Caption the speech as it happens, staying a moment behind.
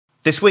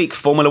This week,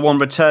 Formula One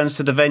returns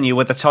to the venue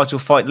where the title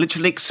fight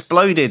literally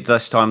exploded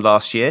this time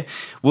last year.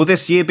 Will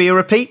this year be a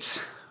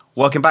repeat?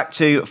 Welcome back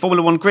to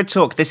Formula One Grid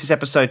Talk. This is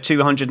episode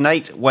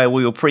 208, where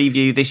we will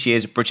preview this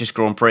year's British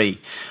Grand Prix.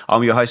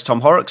 I'm your host,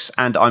 Tom Horrocks,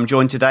 and I'm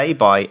joined today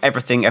by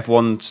Everything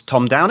F1's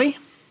Tom Downey.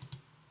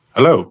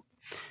 Hello.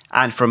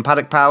 And from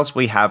Paddock Pals,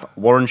 we have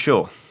Warren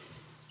Shaw.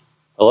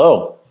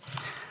 Hello.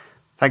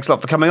 Thanks a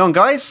lot for coming on,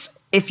 guys.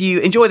 If you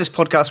enjoy this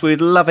podcast, we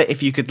would love it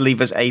if you could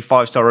leave us a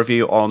 5-star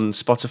review on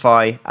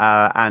Spotify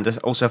and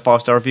also a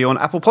 5-star review on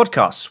Apple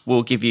Podcasts.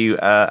 We'll give you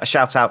a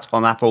shout out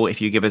on Apple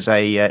if you give us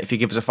a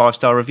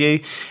 5-star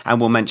review,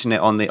 and we'll mention it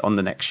on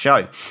the next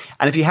show.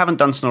 And if you haven't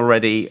done so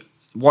already,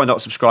 why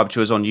not subscribe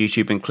to us on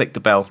YouTube and click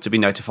the bell to be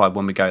notified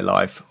when we go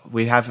live?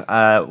 We have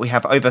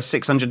over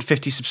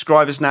 650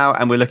 subscribers now,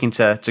 and we're looking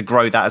to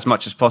grow that as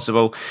much as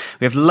possible.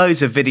 We have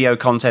loads of video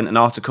content and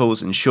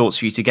articles and shorts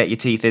for you to get your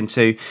teeth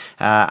into,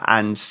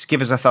 and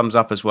give us a thumbs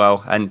up as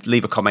well, and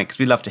leave a comment because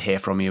we'd love to hear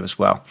from you as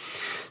well.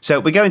 So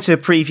we're going to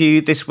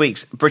preview this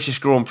week's British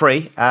Grand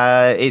Prix.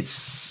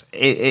 It's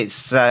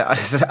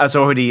as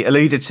already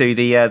alluded to,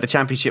 the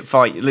championship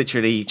fight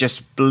literally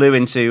just blew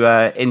into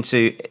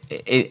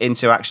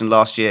action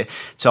last year,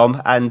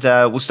 Tom. And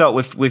we'll start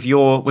with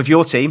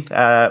your team,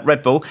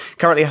 Red Bull.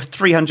 Currently have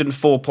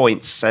 304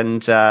 points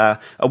and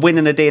a win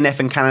in a DNF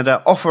in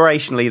Canada.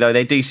 Operationally, though,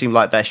 they do seem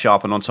like they're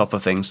sharp and on top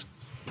of things.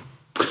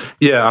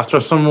 Yeah, after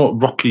a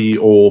somewhat rocky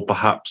or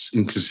perhaps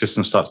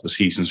inconsistent start to the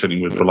season,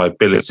 certainly with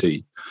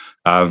reliability,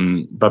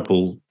 Red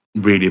Bull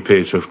really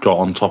appears to have got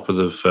on top of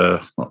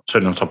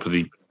certainly on top of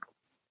the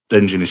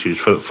engine issues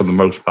for the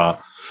most part.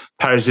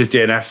 Perez's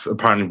DNF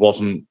apparently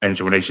wasn't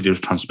engine related; it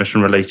was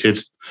transmission related.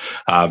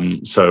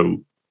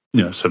 So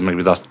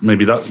maybe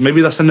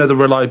that's another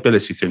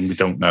reliability thing we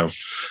don't know.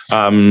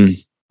 But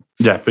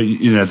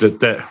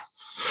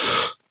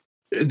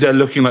they're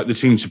looking like the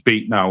team to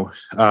beat now.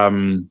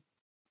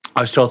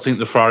 I still think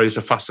the Ferrari is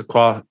a faster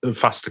car,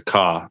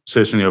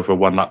 certainly over a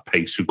one-lap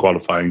pace through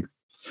qualifying.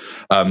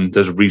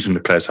 There's a reason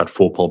Leclerc's had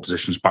 4 pole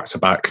positions back to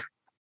back,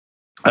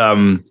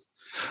 and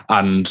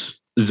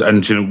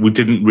we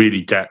didn't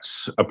really get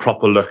a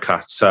proper look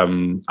at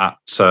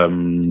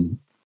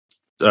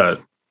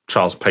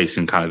Charles Pace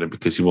in Canada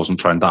because he wasn't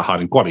trying that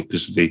hard in quality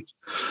because of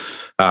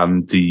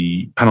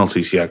the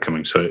penalties he had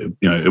coming. So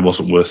it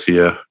wasn't worth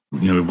it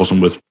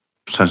wasn't worth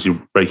potentially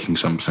breaking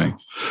something.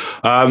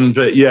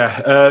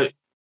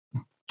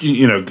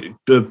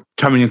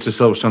 Coming into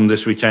Silverstone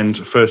this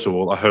weekend, first of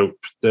all, I hope,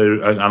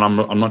 and I'm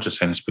not just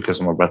saying this because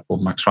I'm a Red Bull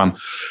Max fan,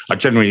 I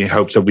genuinely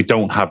hope that we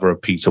don't have a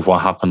repeat of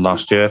what happened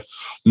last year.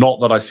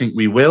 Not that I think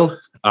we will.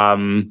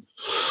 And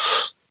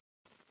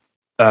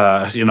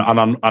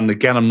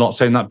again, I'm not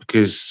saying that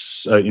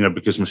because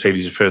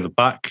Mercedes are further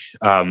back.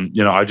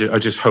 I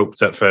just hope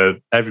that for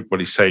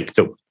everybody's sake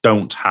that we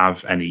don't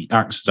have any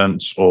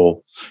accidents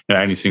or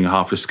anything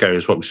half as scary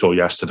as what we saw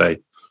yesterday.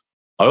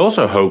 I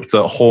also hope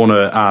that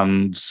Horner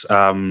and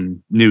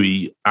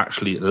Newey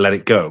actually let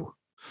it go,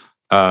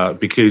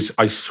 because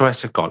I swear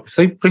to God, if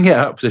they bring it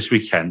up this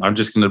weekend, I'm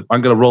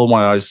gonna roll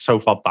my eyes so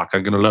far back,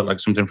 I'm gonna look like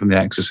something from The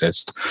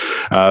Exorcist.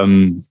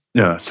 I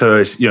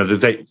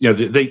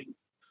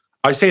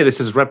say this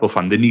as a Red Bull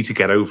fan, they need to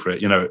get over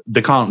it.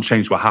 They can't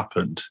change what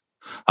happened,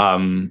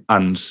 and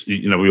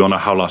we all know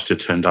how last year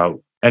turned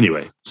out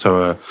anyway.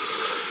 So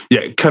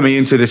coming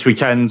into this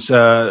weekend.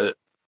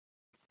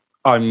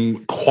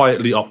 I'm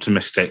quietly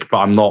optimistic, but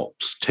I'm not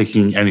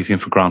taking anything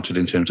for granted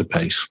in terms of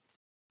pace.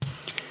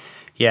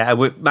 Yeah,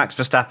 Max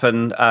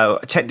Verstappen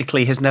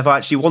technically has never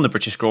actually won the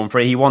British Grand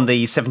Prix. He won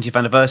the 70th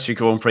anniversary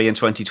Grand Prix in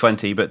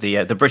 2020, but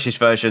the British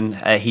version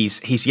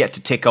he's yet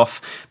to tick off.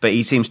 But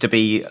he seems to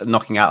be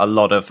knocking out a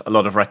lot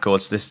of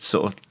records this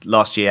sort of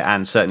last year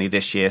and certainly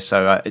this year.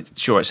 So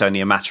sure, it's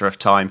only a matter of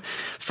time.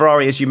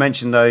 Ferrari, as you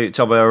mentioned though,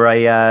 Tom,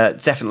 are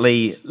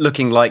definitely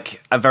looking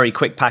like a very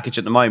quick package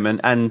at the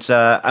moment. And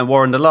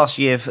Warren, the last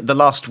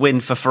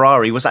win for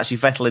Ferrari was actually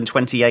Vettel in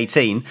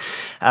 2018.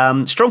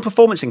 Strong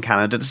performance in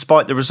Canada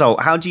despite the result.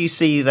 How do you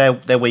see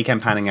their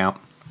weekend panning out?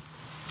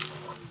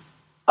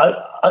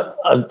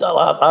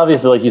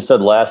 Obviously, like you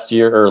said, last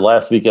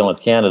weekend with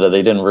Canada,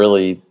 they didn't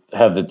really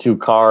have the 2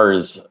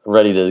 cars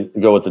ready to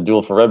go with the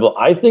duel for Red Bull.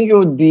 I think it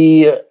would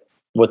be,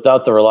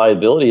 without the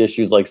reliability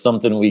issues, like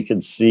something we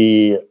could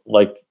see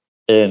like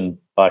in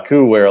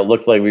Baku, where it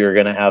looked like we were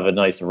going to have a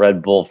nice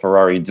Red Bull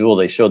Ferrari duel.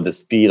 They showed the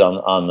speed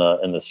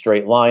in the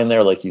straight line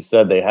there. Like you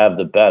said, they have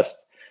the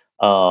best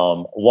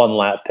one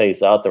lap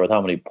pace out there with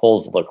how many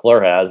pulls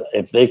Leclerc has.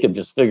 If they could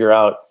just figure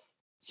out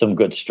some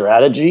good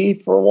strategy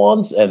for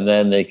once, and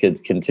then they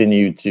could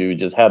continue to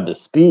just have the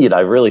speed, I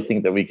really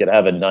think that we could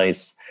have a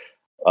nice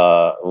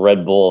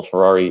Red Bull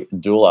Ferrari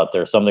duel out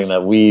there. Something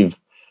that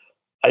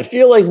I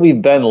feel like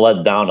we've been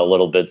let down a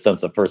little bit since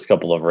the first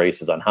couple of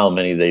races on how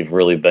many they've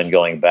really been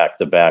going back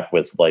to back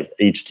with, like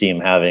each team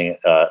having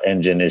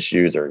engine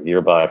issues or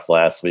gearbox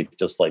last week,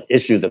 just like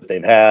issues that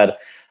they've had.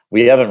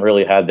 We haven't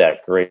really had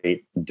that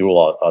great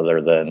duel other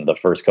than the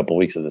first couple of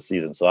weeks of the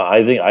season. So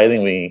I think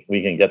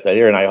we can get that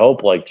here. And I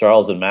hope like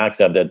Charles and Max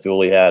have that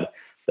duel he had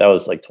that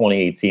was like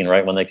 2018,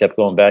 right? When they kept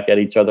going back at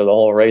each other the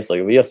whole race. Like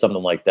if we have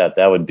something like that,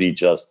 that would be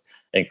just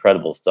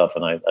incredible stuff.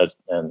 And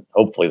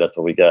hopefully that's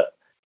what we get.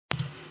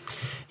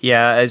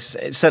 Yeah, it's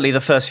certainly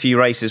the first few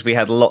races we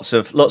had lots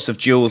of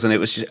duels, and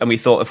and we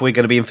thought if we're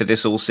going to be in for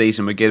this all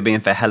season, we're going to be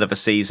in for a hell of a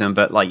season.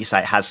 But like you say,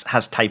 it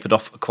has tapered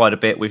off quite a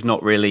bit. We've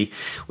not really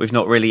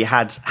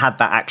had that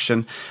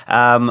action,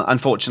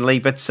 unfortunately.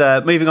 But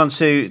moving on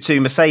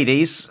to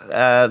Mercedes,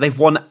 they've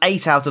won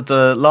 8 out of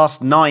the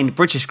last 9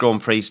 British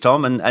Grand Prix,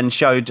 Tom, and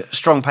showed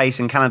strong pace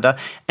in Canada.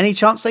 Any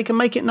chance they can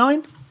make it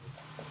 9?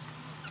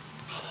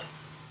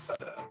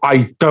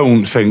 I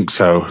don't think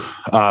so.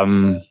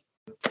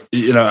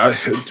 I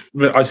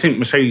think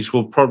Mercedes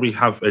will probably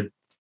have a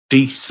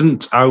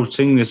decent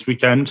outing this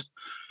weekend.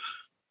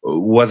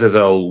 Whether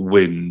they'll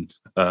win,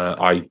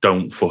 I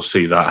don't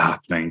foresee that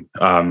happening.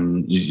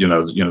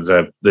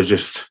 They're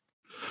just.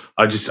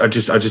 I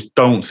just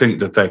don't think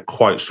that they're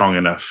quite strong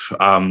enough.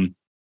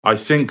 I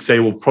think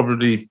they will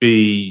probably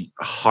be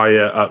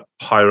higher up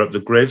the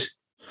grid.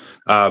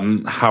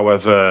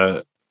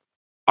 However,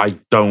 I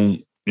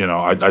don't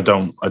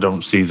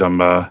see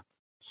them.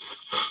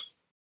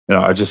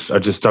 I don't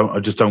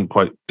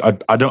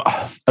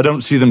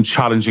see them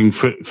challenging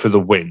for the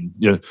win.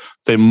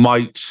 They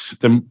might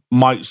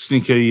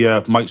sneak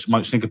a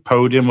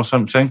podium or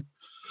something.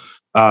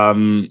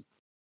 But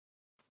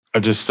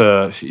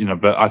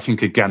I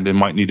think again they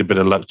might need a bit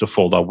of luck to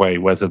fall their way.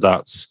 Whether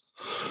that's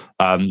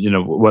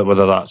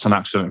whether that's an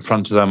accident in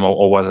front of them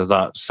or whether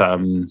that's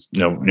whether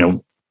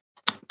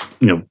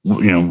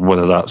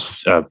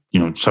that's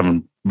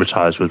someone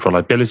retires with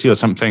reliability or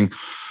something.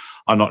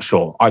 I'm not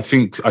sure. I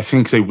think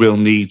they will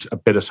need a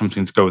bit of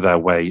something to go their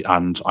way,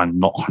 and I'm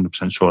not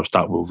 100% sure if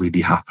that will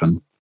really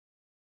happen.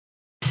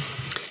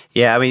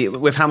 Yeah, I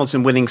mean, with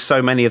Hamilton winning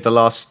so many of the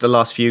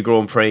last few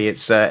Grand Prix,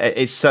 it's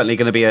certainly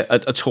going to be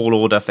a tall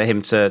order for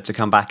him to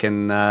come back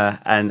and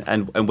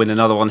win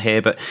another one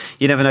here. But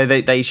you never know.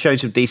 They showed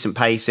some decent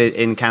pace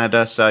in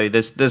Canada, so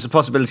there's a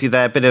possibility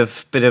there. A bit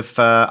of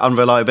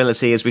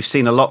unreliability, as we've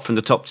seen a lot from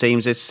the top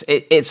teams.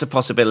 It's a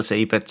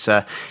possibility, but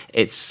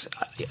it's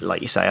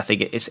like you say. I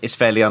think it's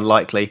fairly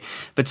unlikely.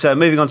 But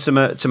moving on to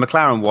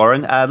McLaren,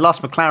 Warren.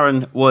 Last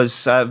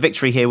McLaren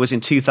victory here was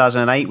in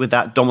 2008 with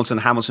that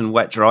dominant Hamilton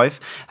wet drive.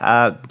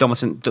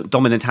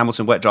 Dominant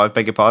Hamilton wet drive,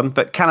 beg your pardon.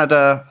 But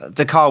Canada,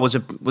 the car was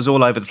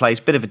all over the place,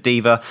 bit of a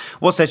diva.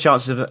 What's their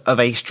chances of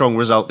a strong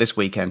result this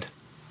weekend?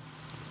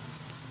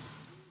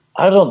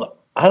 I don't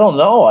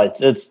know. I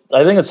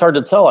think it's hard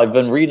to tell. I've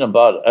been reading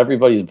about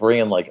everybody's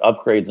bringing like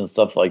upgrades and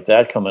stuff like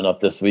that coming up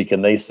this week,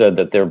 and they said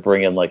that they're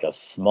bringing like a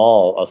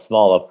small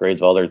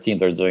upgrades while their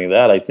teams are doing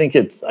that. I think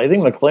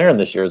McLaren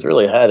this year has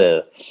really had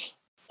a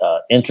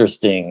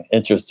interesting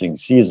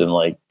season.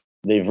 Like,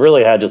 they've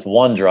really had just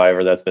one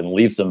driver that's been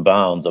leaps and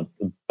bounds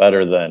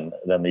better than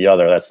the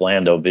other. That's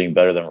Lando being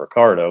better than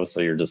Ricciardo. So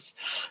you're just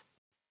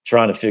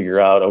trying to figure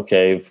out,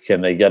 okay,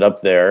 can they get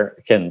up there?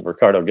 Can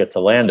Ricciardo get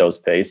to Lando's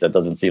pace? That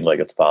doesn't seem like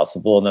it's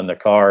possible. And then the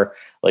car,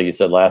 like you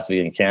said last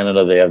week in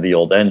Canada, they have the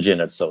old engine.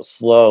 It's so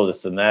slow,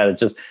 this and that.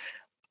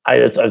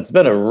 It's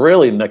been a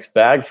really mixed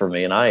bag for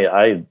me. And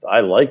I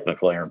like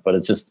McLaren, but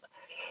it's just,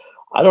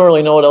 I don't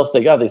really know what else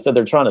they got. They said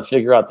they're trying to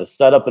figure out the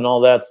setup and all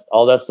that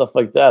stuff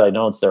like that. I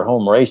know it's their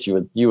home race. You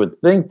would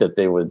think that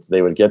they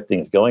would get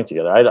things going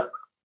together.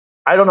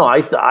 I don't know.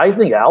 I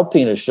think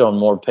Alpine has shown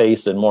more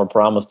pace and more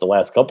promise the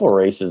last couple of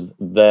races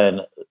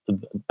than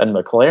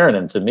McLaren,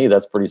 and to me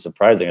that's pretty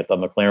surprising. I thought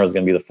McLaren was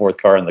going to be the 4th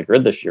car on the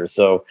grid this year,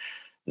 so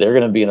they're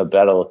going to be in a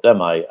battle with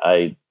them.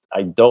 I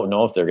don't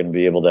know if they're going to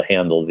be able to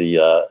handle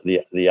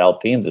the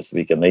Alpines this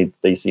week, and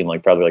they seem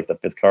like probably like the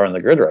 5th car on the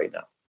grid right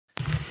now.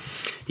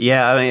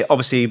 Yeah, I mean,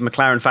 obviously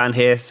McLaren fan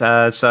here,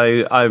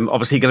 so I'm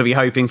obviously going to be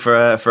hoping for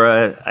a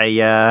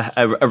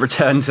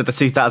return to the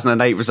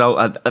 2008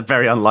 result.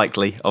 Very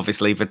unlikely,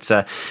 obviously, but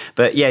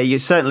yeah,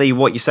 certainly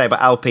what you say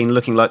about Alpine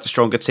looking like the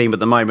stronger team at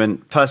the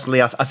moment.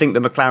 Personally, I think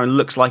the McLaren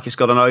looks like it's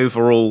got an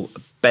overall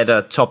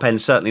better top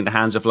end, certainly in the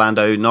hands of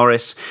Lando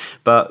Norris,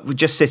 but we're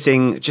just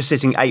sitting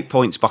 8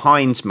 points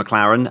behind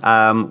McLaren.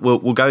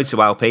 We'll go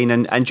to Alpine,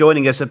 and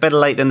joining us a better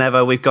late than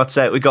never. We've got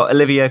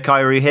Olivia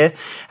Cairo here.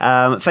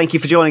 Thank you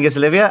for joining us,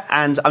 Olivia.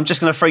 And I'm just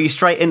going to throw you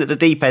straight in at the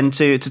deep end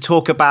to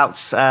talk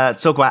about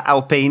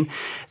Alpine.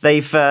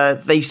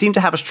 They seem to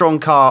have a strong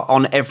car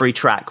on every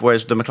track,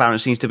 whereas the McLaren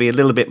seems to be a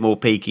little bit more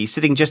peaky,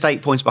 sitting just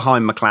 8 points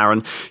behind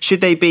McLaren. Should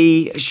they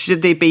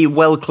be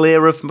well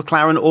clear of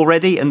McLaren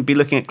already and be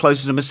looking at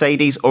closer to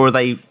Mercedes, or are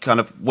they kind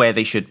of where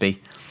they should be?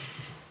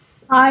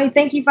 Hi,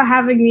 thank you for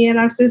having me, and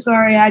I'm so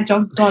sorry I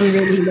jumped on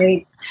really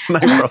late. No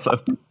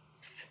problem.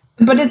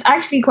 But it's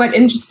actually quite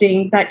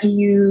interesting that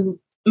you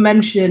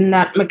mentioned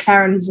that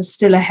McLaren's are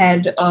still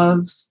ahead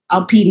of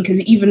Alpine, because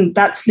even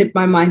that slipped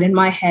my mind. In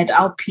my head,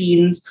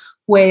 Alpine's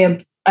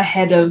way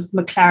ahead of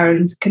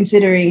McLaren's,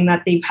 considering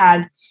that they've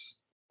had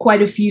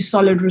quite a few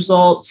solid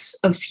results,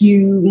 a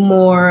few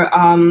more,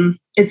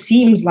 it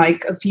seems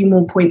like a few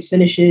more points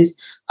finishes.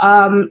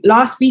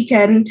 Last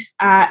weekend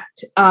at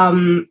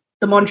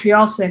the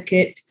Montreal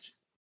circuit,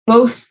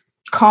 both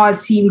cars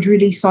seemed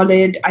really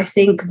solid. I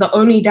think the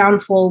only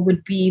downfall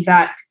would be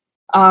that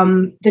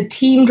the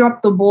team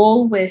dropped the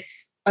ball with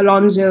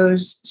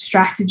Alonso's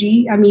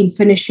strategy. I mean,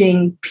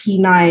 finishing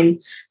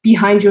P9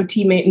 behind your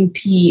teammate in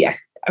P.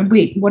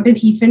 Wait, what did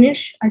he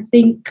finish? I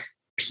think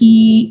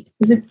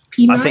was it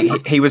P9? I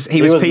think he was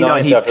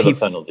P9 after the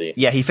penalty.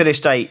 Yeah, he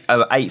finished eighth,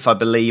 I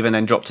believe, and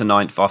then dropped to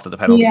 9th after the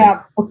penalty.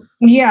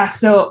 Yeah.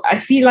 So I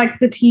feel like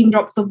the team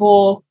dropped the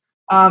ball,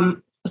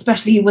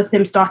 especially with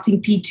him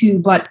starting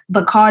P2. But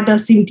the car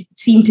does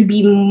seem to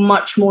be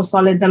much more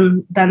solid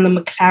than the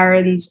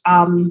McLarens.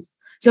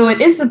 So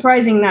it is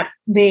surprising that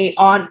they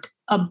aren't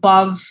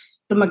above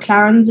the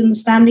McLarens in the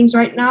standings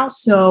right now.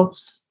 So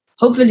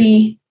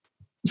hopefully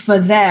for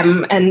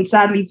them, and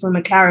sadly for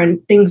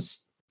McLaren,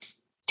 things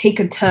take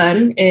a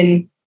turn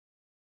in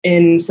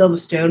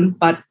Silverstone.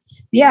 But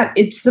yeah,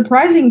 it's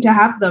surprising to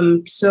have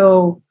them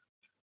so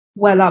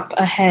well up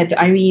ahead.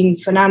 I mean,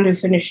 Fernando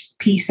finished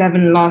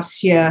P7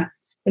 last year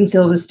in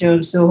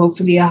Silverstone, so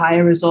hopefully a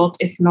higher result,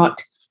 if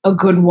not a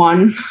good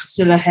one,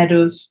 still ahead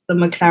of the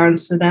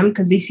McLarens for them,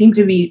 because they seem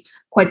to be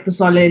quite the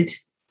solid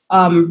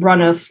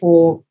runner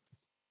for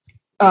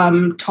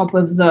top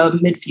of the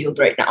midfield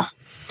right now.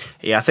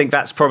 Yeah, I think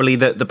that's probably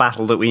the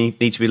battle that we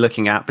need to be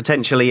looking at.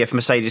 Potentially, if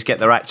Mercedes get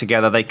their act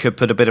together, they could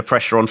put a bit of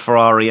pressure on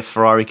Ferrari if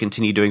Ferrari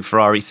continue doing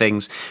Ferrari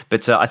things.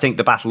 But I think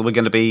the battle we're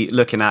going to be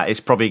looking at is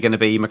probably going to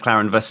be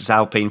McLaren versus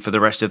Alpine for the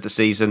rest of the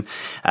season.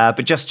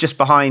 But just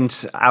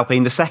behind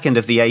Alpine, the second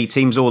of the A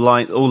teams all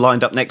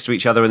lined up next to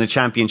each other in the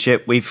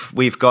championship,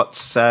 we've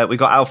got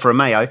Alfa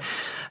Romeo.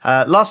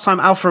 Last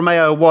time Alfa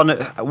Romeo won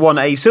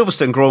a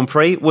Silverstone Grand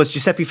Prix was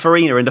Giuseppe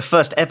Farina in the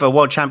first ever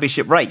World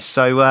Championship race.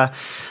 So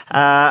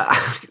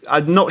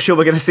I'm not sure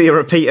we're going to see a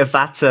repeat of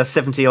that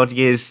 70-odd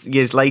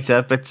years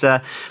later. But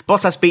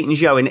Bottas beaten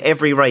Zhou in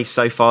every race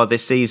so far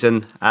this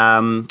season.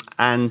 But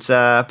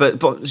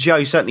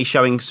Zhou certainly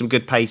showing some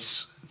good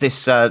pace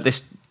this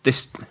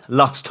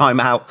last time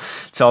out.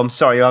 Tom,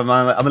 sorry, I'm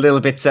a little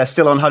bit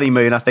still on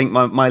honeymoon. I think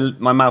my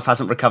mouth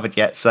hasn't recovered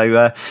yet.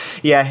 So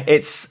yeah,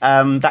 it's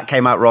that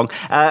came out wrong.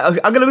 I'm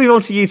going to move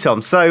on to you,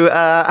 Tom. So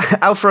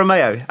Alfa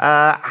Romeo,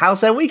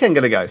 how's their weekend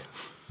going to go?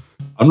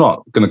 I'm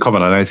not going to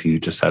comment on anything you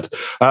just said.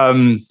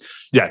 Alfa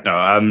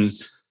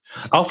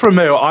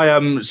Romeo, I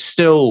am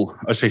still,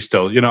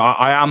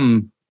 I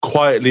am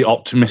quietly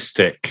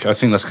optimistic. I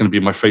think that's going to be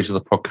my phrase of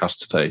the podcast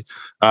today,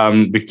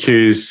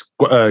 because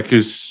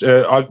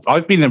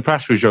I've been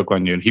impressed with Zhou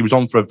Guanyu. He was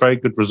on for a very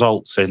good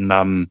results in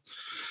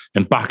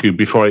Baku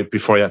before he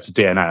had to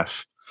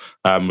DNF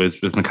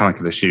with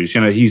mechanical issues.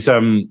 He's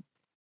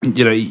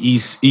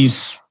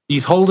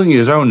holding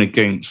his own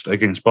against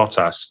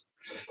Bottas,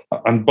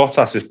 and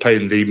Bottas is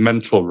playing the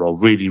mentor role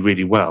really,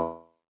 really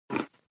well.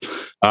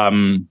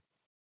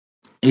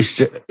 It's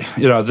just,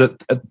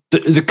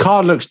 the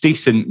car looks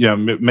decent.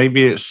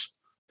 Maybe it's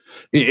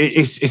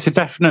a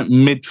definite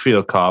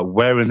midfield car.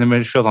 Where in the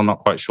midfield, I'm not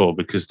quite sure,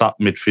 because that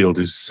midfield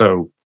is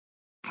so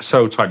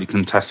tightly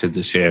contested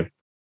this year.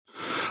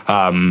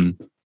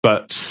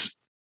 But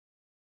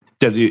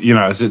they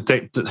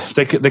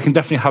can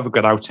definitely have a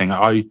good outing.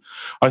 I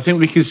think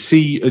we could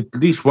see at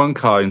least one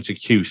car into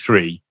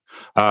Q3.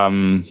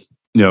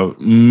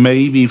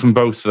 Maybe even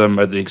both of them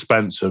at the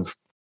expense of,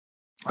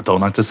 I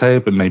don't like to say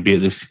it, but maybe at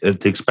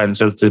the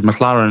expense of the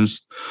McLarens.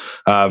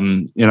 I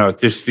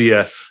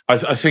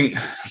think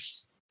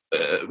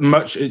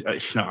much.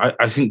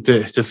 I think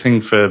the thing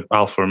for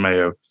Alfa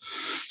Romeo,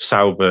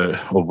 Sauber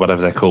or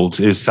whatever they're called,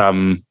 is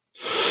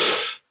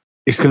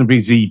it's going to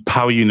be the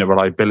power unit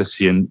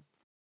reliability, and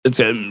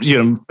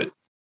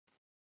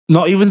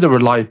not even the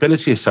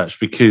reliability as such,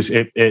 because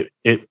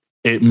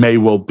it may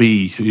well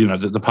be,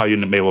 the power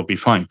unit may well be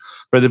fine,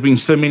 but there've been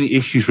so many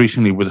issues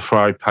recently with the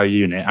Ferrari power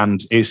unit,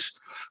 and it's.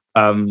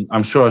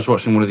 I'm sure I was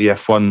watching one of the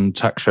F1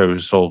 tech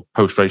shows or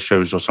post-race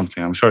shows or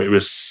something. I'm sure it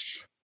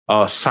was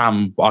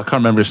Sam. I can't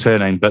remember his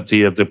surname, but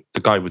the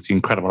guy with the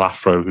incredible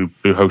afro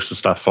who hosts the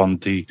stuff on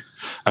the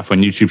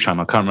F1 YouTube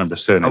channel. I can't remember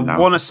his surname now. I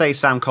want to say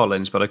Sam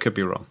Collins, but I could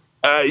be wrong.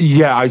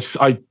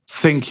 I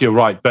think you're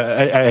right.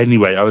 But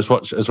anyway, I was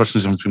watching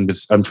something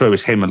with, I'm sure it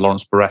was him and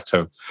Lawrence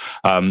Barretto,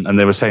 and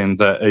they were saying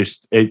that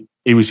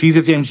it was either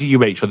the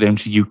MGU-H or the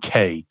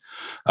MGU-K.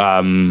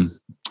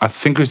 I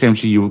think it was the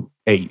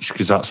MGU-H,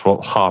 because that's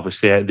what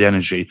harvests the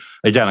energy.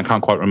 Again, I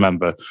can't quite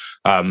remember.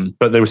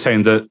 But they were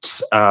saying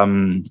that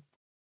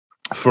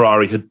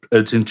Ferrari had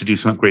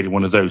introduced and upgraded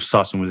one of those,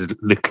 starting with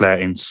Leclerc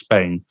in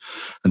Spain.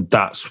 And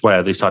that's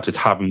where they started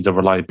having the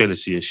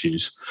reliability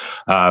issues.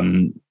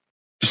 Alfa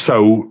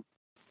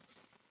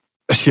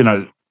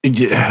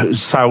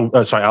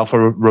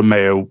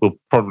Romeo will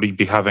probably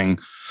be having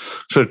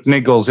sort of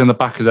niggles in the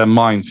back of their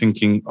mind,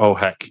 thinking, "Oh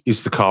heck,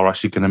 is the car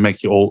actually going to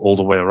make it all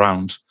the way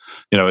around?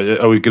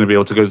 Are we going to be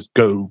able to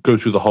go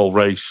through the whole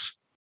race,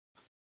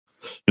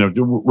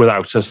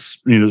 without us,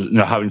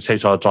 having to say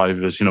to our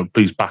drivers,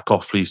 please back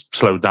off, please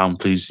slow down,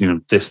 please,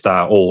 this,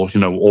 that,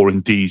 or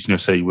indeed,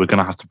 say we're going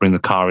to have to bring the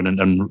car in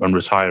and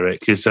retire it."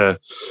 Because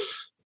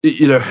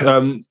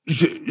Zhou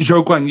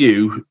Guan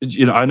Yu,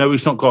 I know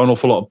he's not got an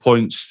awful lot of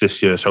points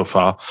this year so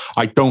far.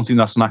 I don't think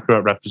that's an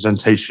accurate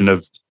representation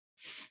of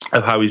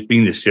how he's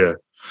been this year.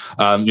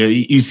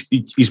 He's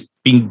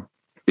been.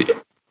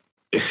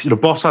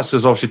 Bottas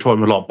has obviously taught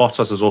him a lot.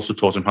 Bottas has also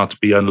taught him how to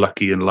be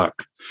unlucky in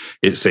luck,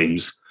 it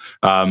seems.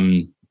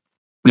 With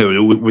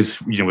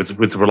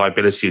the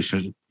reliability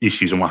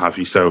issues and what have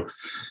you. So,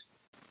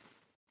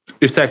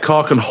 if their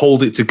car can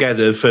hold it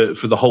together for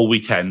the whole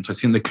weekend, I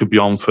think they could be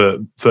on for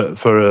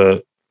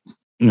certainly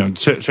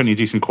a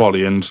decent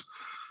quality and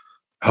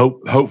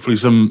hopefully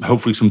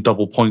some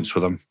double points for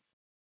them.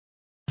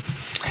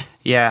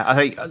 Yeah, I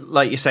think,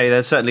 like you say,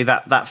 there's certainly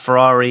that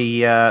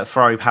Ferrari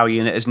power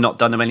unit has not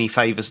done them any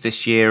favours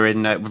this year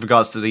in with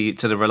regards to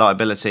the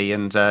reliability,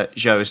 and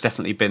Zhou has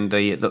definitely been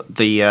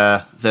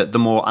the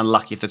more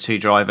unlucky of the two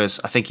drivers.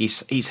 I think he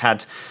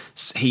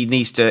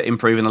needs to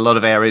improve in a lot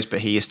of areas, but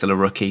he is still a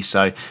rookie.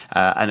 So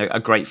and a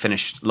great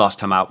finish last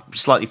time out,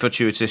 slightly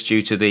fortuitous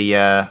due to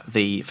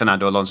the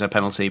Fernando Alonso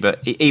penalty,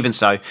 but even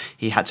so,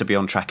 he had to be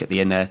on track at the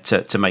end there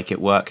to make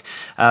it work.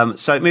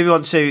 So moving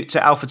on to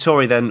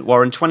AlphaTauri then,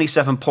 Warren,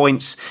 27 points.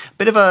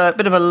 Bit of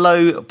a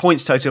low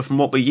points total from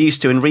what we're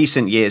used to in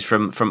recent years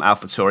from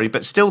AlphaTauri,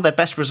 but still their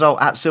best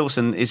result at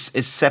Silverstone is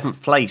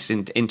 7th place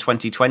in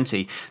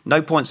 2020.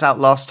 No points out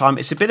last time.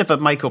 It's a bit of a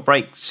make or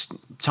break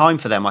time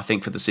for them, I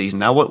think, for the season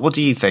now. What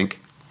do you think?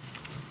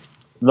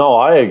 No,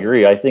 I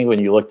agree. I think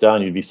when you look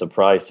down, you'd be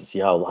surprised to see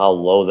how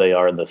low they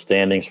are in the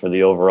standings for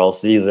the overall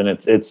season.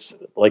 It's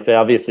like they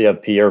obviously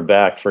have Pierre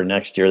back for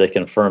next year. They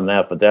confirmed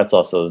that, but that's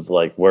also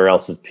like, where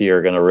else is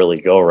Pierre going to really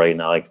go right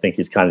now? I think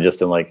he's kind of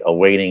just in like a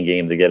waiting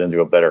game to get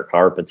into a better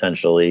car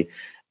potentially.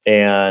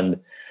 And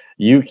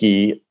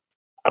Yuki,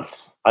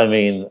 I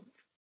mean,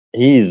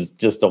 he's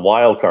just a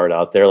wild card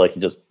out there. Like, he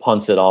just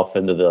punts it off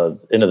into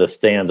the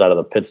stands out of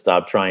the pit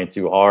stop, trying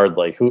too hard.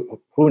 Like,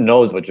 who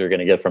knows what you're going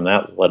to get from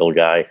that little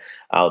guy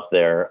out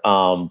there.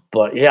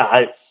 But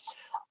yeah,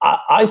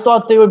 I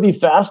thought they would be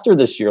faster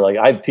this year.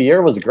 Like,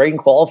 Pierre was great in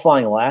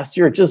qualifying last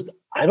year. Just,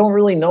 I don't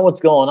really know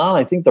what's going on.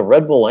 I think the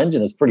Red Bull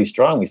engine is pretty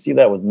strong. We see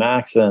that with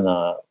Max and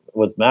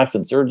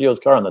Sergio's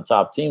car on the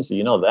top team. So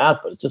that,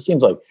 but it just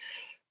seems like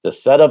the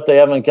setup, they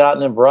haven't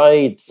gotten it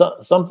right,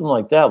 something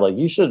like that. Like,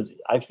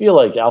 I feel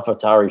like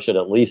AlphaTauri should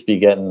at least be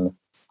getting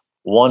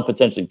one,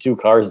 potentially two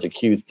cars to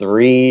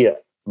Q3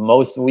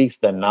 most weeks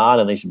than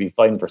not, and they should be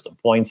fighting for some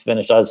points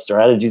finish.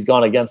 Strategy's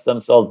gone against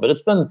themselves, but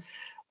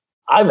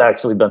I've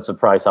actually been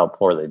surprised how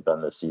poor they've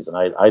been this season.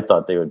 I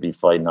thought they would be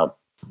fighting up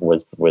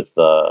with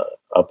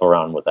up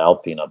around with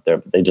Alpine up there,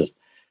 but they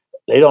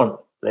don't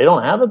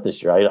have it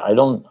this year. I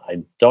don't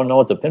know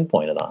what to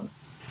pinpoint it on.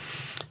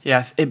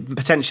 Yeah,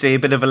 potentially a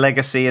bit of a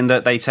legacy in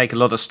that they take a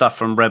lot of stuff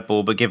from Red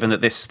Bull, but given that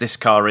this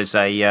car is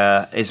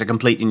a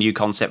completely new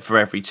concept for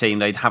every team,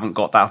 they haven't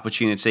got that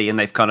opportunity, and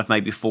they've kind of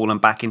maybe fallen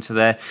back into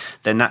their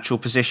natural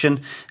position.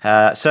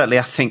 Certainly,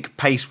 I think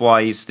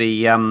pace-wise,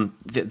 the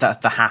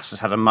Haas has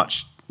had a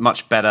much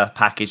better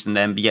package than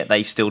them, but yet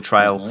they still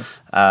trail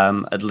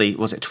at least,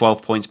 was it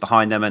 12 points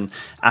behind them, and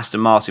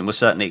Aston Martin was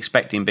certainly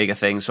expecting bigger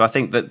things. So I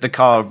think that the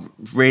car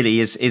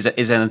really is an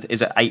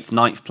 8th,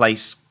 9th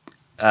place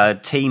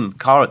team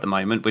car at the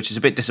moment, which is a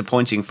bit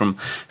disappointing from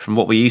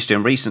what we're used to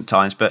in recent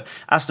times. But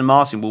Aston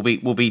Martin will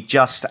be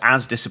just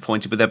as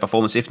disappointed with their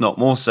performance, if not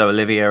more so,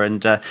 Olivia.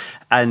 And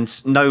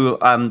no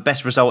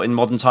best result in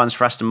modern times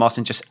for Aston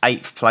Martin, just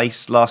 8th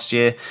place last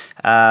year.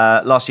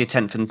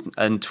 10th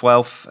and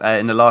 12th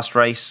in the last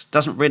race.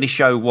 Doesn't really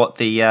show what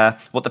the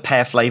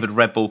pear flavoured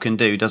Red Bull can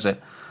do, does it?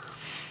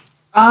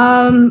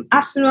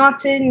 Aston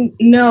Martin,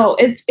 no,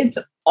 it's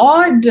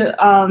odd.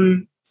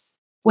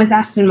 With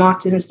Aston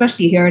Martin,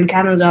 especially here in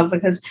Canada,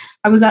 because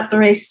I was at the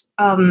race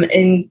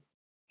in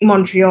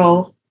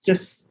Montreal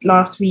just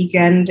last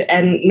weekend,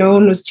 and no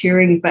one was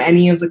cheering for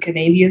any of the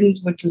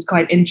Canadians, which was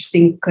quite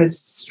interesting because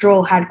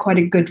Stroll had quite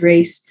a good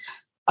race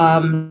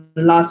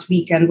last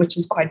weekend, which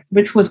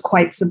was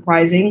quite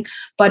surprising.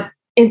 But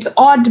it's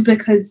odd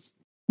because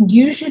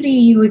usually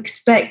you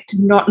expect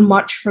not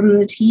much from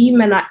the team,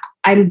 and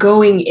I'm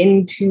going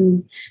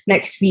into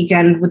next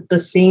weekend with the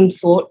same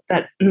thought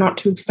that not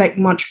to expect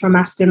much from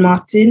Aston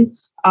Martin.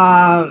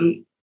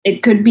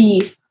 It could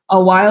be a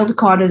wild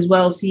card as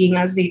well, seeing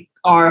as they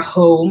are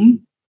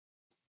home.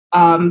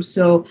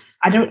 So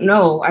I don't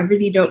know. I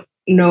really don't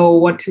know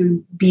what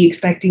to be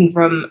expecting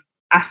from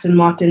Aston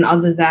Martin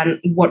other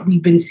than what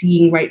we've been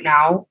seeing right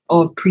now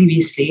or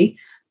previously.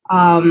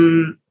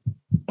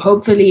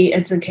 Hopefully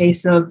it's a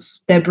case of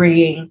they're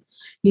bringing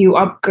new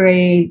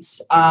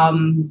upgrades,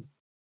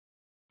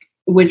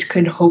 which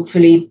could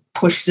hopefully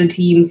push the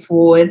team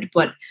forward.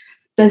 But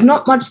there's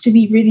not much to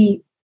be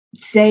really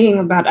saying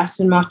about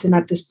Aston Martin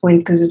at this point,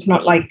 because it's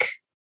not like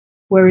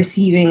we're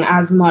receiving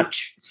as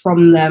much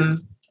from them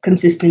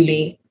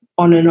consistently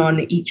on and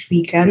on each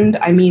weekend.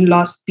 I mean,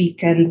 last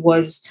weekend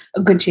was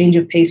a good change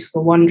of pace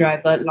for one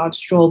driver, Lance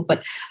Stroll.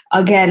 But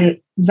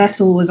again,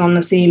 Vettel was on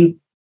the same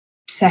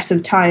set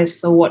of tyres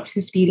for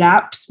 50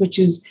 laps, which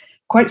is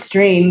quite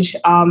strange,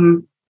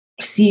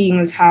 seeing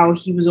as how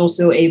he was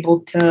also able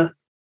to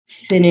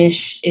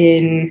finish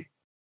in,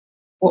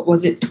 what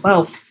was it,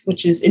 12th,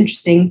 which is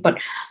interesting.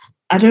 But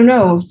I don't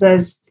know.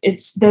 There's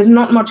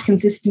not much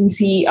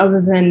consistency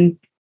other than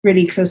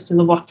really close to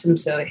the bottom.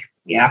 So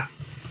yeah.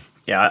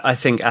 Yeah, I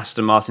think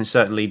Aston Martin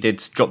certainly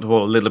did drop the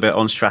ball a little bit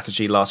on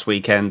strategy last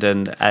weekend,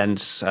 and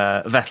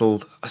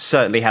Vettel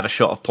certainly had a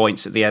shot of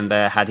points at the end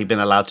there had he been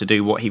allowed to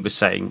do what he was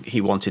saying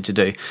he wanted to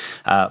do.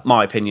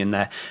 My opinion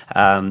there,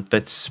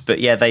 but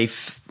yeah,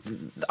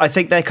 I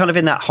think they're kind of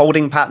in that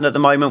holding pattern at the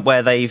moment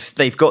where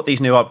they've got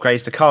these new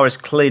upgrades. The car is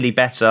clearly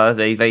better.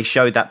 They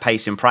showed that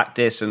pace in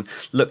practice and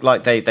looked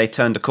like they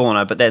turned a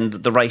corner, but then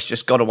the race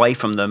just got away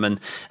from them,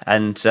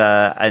 and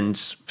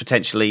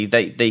potentially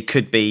they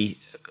could be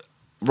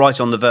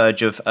right on the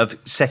verge of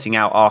setting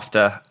out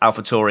after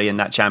AlphaTauri in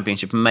that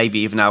championship, and maybe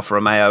even Alfa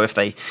Romeo if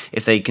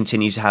they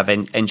continue to have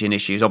engine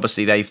issues.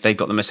 Obviously, they've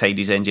got the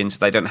Mercedes engine, so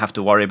they don't have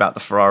to worry about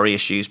the Ferrari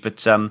issues.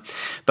 But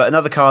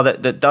another car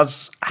that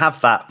does have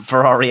that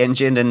Ferrari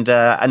engine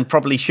and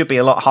probably should be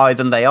a lot higher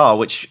than they are,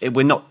 which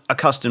we're not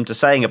accustomed to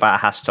saying about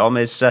Haas, Tom,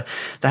 is the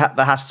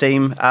Haas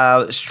team.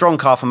 Strong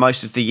car for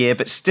most of the year,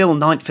 but still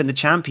ninth in the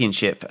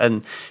championship.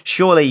 And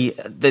surely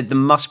there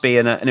must be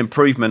an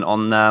improvement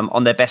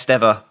on their best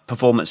ever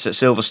performance at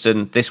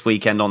Silverstone this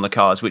weekend on the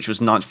cards, which was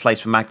ninth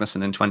place for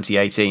Magnussen in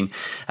 2018.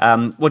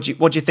 What do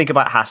you think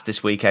about Haas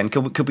this weekend?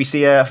 Could we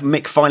see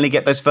Mick finally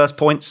get those first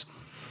points?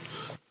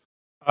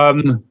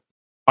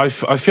 I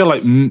feel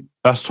like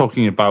us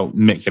talking about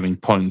Mick getting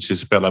points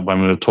is a bit like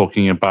when we were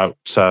talking about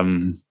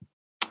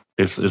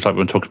it's like when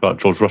we're talking about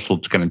George Russell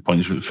getting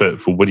points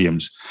for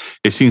Williams.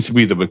 It seems to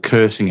be that we're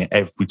cursing it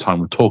every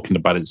time we're talking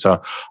about it.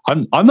 So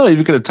I'm not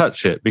even going to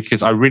touch it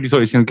because I really thought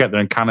he was going to get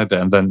there in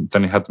Canada, and then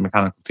he had the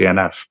mechanical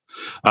DNF.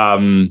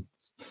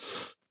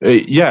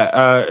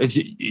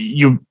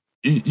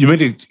 You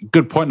made a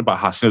good point about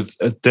Haas.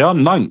 They are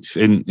ninth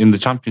in the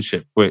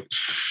championship,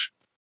 which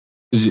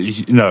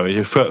is,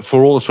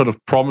 for all the sort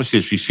of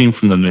promises we've seen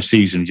from them this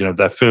season.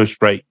 Their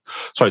first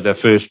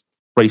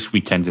race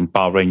weekend in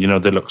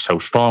Bahrain, they look so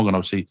strong, and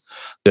obviously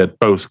they're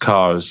both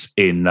cars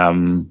in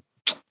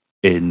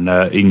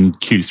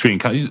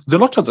Q3, and they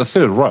looked at the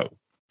third row.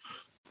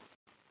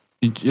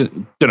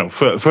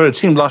 For a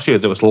team last year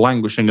that was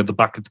languishing at the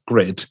back of the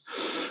grid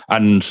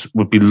and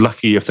would be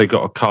lucky if they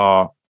got a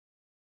car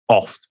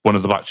off one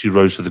of the back two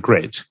rows of the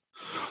grid,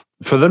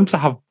 for them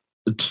to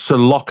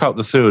lock out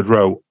the third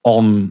row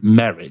on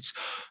merit.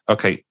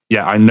 Okay,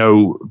 yeah, I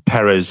know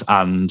Perez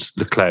and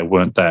Leclerc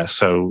weren't there,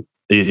 so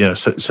it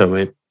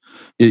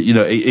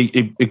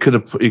could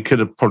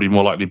have probably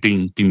more likely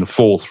been the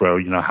fourth row,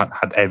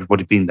 had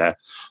everybody been there,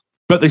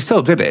 but they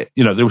still did it.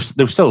 They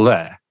were still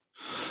there.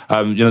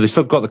 They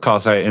still got the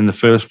cars out in the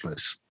first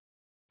place.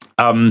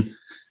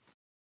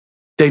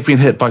 They've been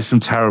hit by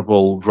some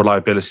terrible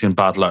reliability and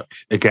bad luck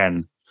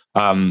again.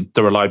 The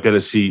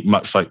reliability,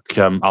 much like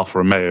Alfa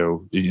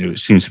Romeo,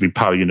 seems to be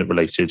power unit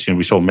related.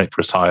 We saw Mick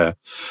retire.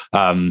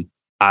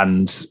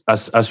 And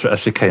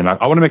as it came out,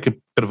 I want to make a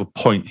bit of a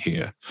point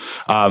here,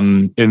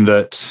 in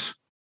that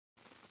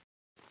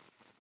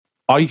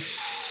I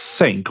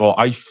think, or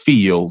I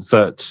feel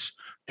that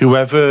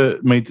whoever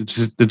made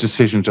the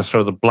decision to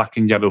throw the black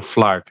and yellow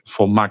flag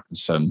for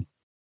Magnussen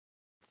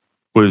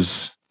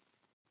was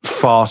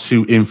far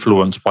too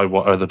influenced by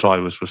what other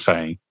drivers were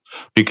saying,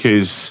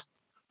 because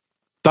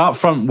that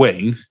front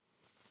wing,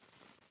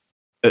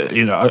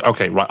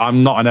 okay, right,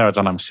 I'm not an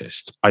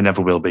aerodynamicist. I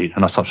never will be,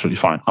 and that's absolutely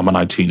fine. I'm an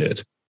IT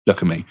nerd.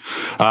 Look at me.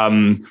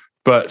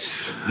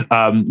 But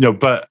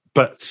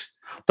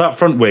that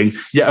front wing,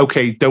 yeah,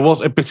 okay, there was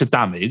a bit of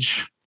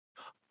damage,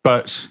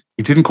 but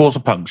it didn't cause a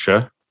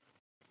puncture.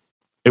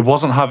 It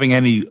wasn't having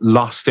any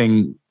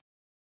lasting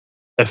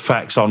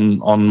effects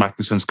on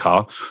Magnussen's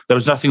car. There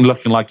was nothing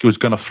looking like it was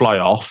going to fly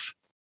off.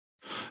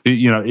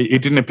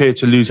 It didn't appear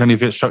to lose any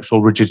of its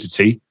structural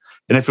rigidity.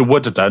 And if it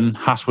would have done,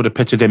 Haas would have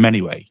pitted him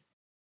anyway.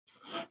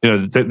 They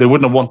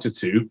wouldn't have wanted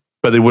to,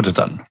 but they would have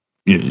done.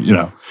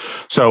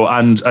 So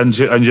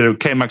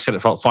K-Mag said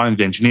it felt fine.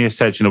 The engineer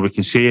said, we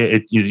can see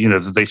it.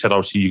 They said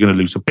obviously you're going to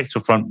lose a bit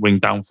of front wing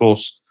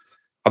downforce.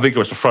 I think it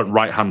was the front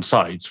right hand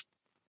side.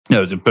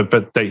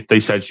 But they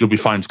said you'll be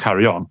fine to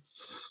carry on.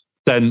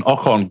 Then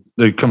Ocon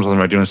comes on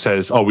the radio and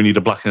says, "Oh, we need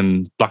a black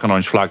and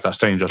orange flag. That's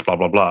dangerous." Blah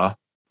blah blah.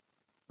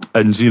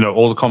 And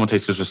all the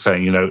commentators were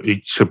saying,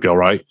 it should be all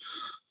right.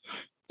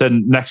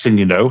 Then next thing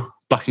you know,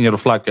 black and yellow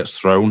flag gets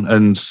thrown,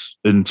 and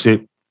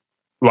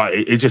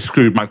it just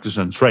screwed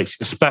Magnussen's race,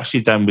 especially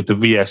then with the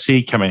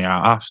VSC coming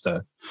out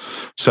after.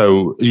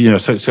 So even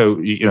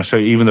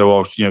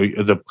though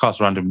the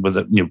cars around him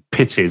were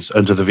pitted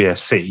under the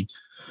VSC,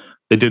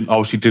 they didn't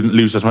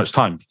lose as much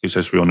time, because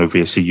as we all know,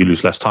 VSC, you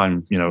lose less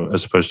time,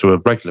 as opposed to a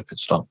regular pit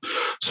stop.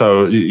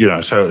 So that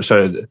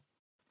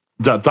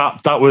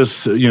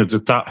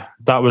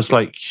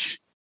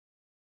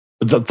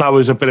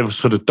was a bit of a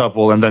sort of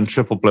double and then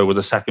triple blow with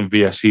a second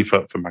VSC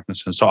for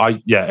Magnussen. So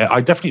I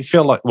definitely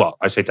feel like, well,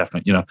 I say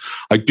definitely,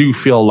 I do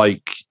feel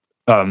like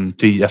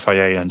the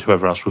FIA and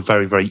whoever else were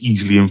very, very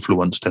easily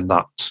influenced in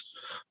that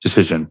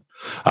decision.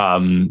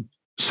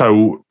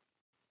 So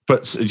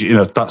But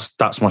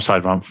that's my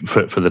side rant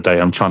for the day.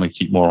 I'm trying to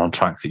keep more on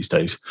track these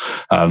days,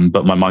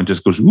 but my mind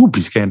just goes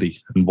piece of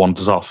candy and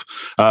wanders off.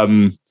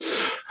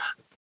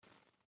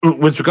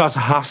 With regards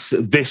to Haas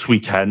this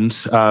weekend,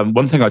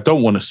 one thing I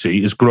don't want to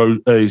see is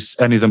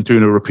any of them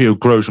doing a repeal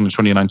Grosjean in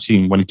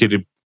 2019 when he did a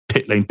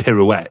pit lane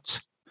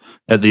pirouette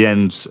at the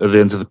end of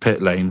the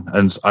pit lane,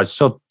 and I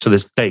still to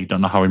this day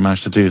don't know how he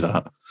managed to do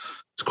that.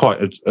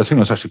 I think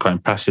that's actually quite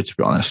impressive, to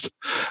be honest.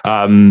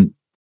 I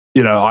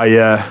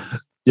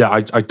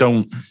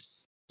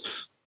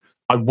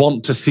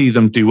want to see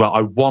them do well.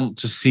 I want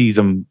to see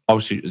them,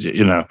 obviously,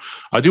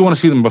 I do want to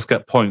see them both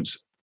get points.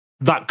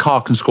 That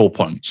car can score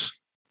points.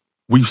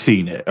 We've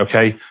seen it,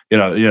 okay?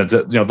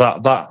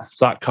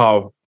 That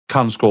car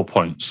can score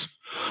points.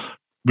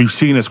 We've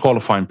seen its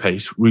qualifying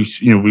pace. We've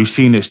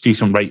seen its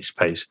decent race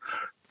pace.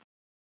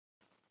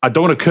 I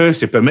don't want to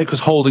curse it, but Mick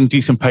was holding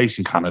decent pace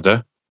in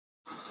Canada,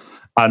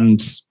 and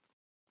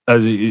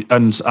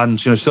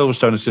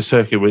Silverstone is a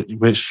circuit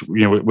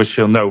which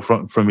he'll know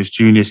from his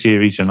junior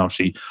series and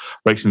obviously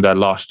racing there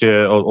last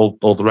year,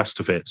 all the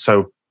rest of it.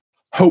 So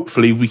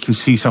hopefully we can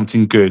see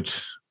something good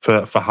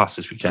for Haas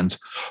this weekend.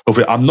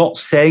 Hopefully, I'm not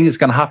saying it's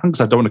going to happen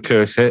because I don't want to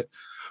curse it,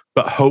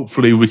 but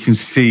hopefully we can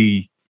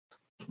see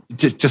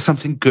just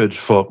something good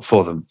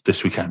for them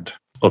this weekend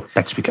or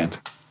next weekend.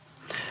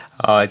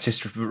 It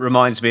just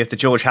reminds me of the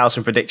George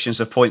Housen predictions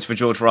of points for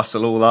George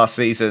Russell all last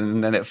season,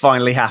 and then it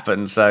finally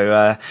happened.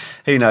 So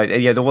who knows?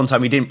 Yeah, the one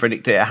time we didn't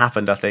predict it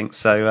happened, I think.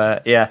 So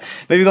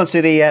moving on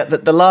to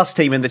the last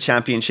team in the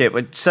championship,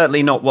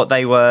 certainly not what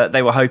they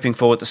were hoping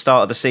for at the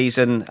start of the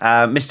season.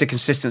 Mr.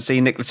 Consistency,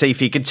 Nick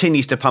Latifi,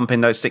 continues to pump in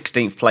those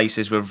 16th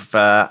places with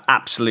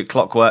absolute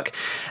clockwork,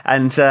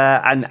 and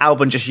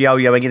Albon just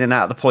yo-yoing in and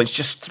out of the points,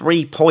 just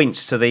 3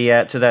 points to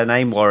their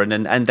name, Warren.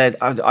 And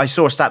I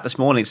saw a stat this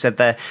morning said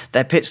their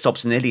pit stops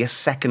are nearly a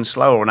second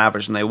slower on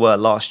average than they were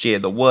last year.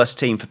 The worst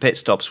team for pit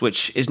stops,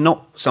 which is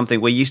not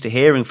something we're used to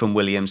hearing from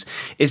Williams.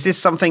 Is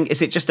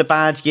it just a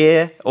bad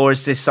year, or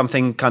is this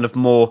something kind of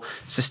more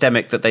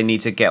systemic that they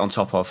need to get on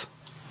top of?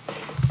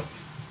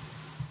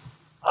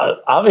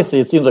 Obviously,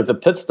 it seems like the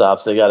pit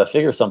stops, they got to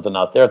figure something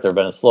out there if they've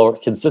been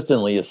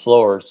consistently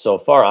slower so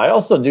far. I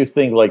also do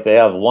think like they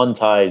have one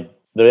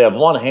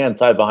hand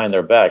tied behind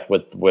their back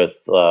with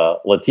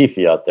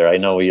Latifi out there. I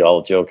know we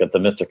all joke at the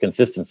Mr.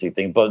 Consistency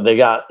thing, but they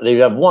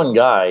have one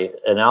guy,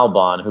 an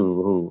Albon,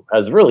 who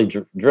has really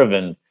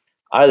driven,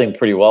 I think,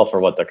 pretty well for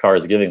what the car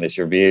is giving this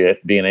year,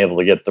 being able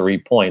to get 3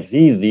 points.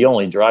 He's the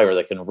only driver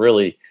that can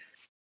really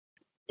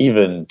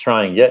even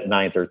try and get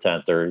 9th or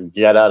 10th or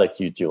get out of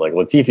Q2. Like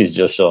Latifi's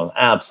just shown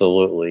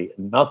absolutely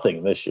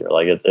nothing this year.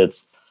 Like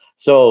it's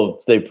so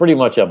they pretty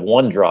much have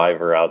one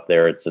driver out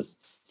there. It's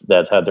just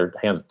that's had their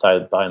hands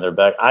tied behind their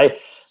back. I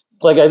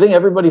think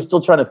everybody's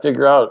still trying to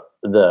figure out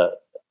the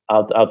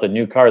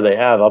new car they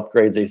have,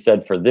 upgrades they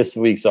said for this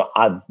week. So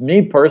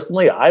me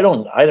personally, I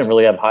didn't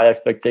really have high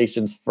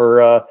expectations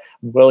for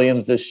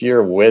Williams this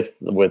year with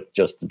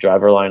just the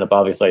driver lineup.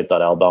 Obviously, I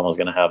thought Albon was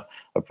going to have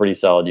a pretty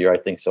solid year. I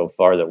think so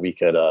far that we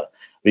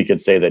could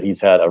say that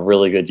he's had a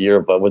really good year.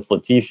 But with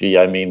Latifi,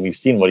 I mean, we've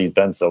seen what he's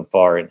been so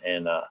far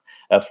in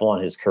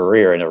F1 his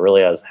career, and it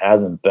really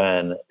hasn't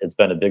been. It's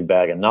been a big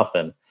bag of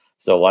nothing.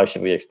 So why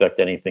should we expect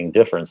anything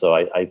different? So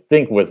I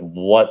think with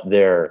what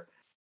their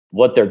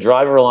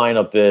driver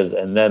lineup is,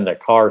 and then the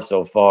car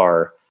so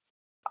far,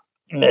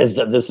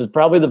 this is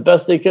probably the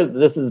best they could.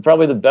 This is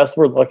probably the best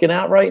we're looking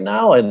at right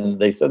now. And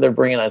they said they're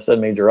bringing,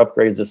 major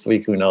upgrades this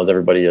week. Who knows?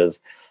 Everybody is,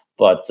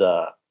 but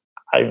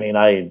I mean,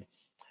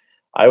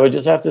 I would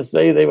just have to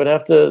say they would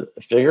have to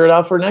figure it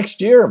out for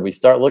next year. We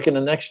start looking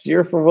at next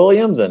year for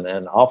Williams, and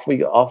off we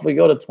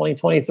go to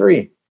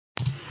 2023.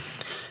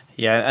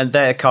 Yeah, and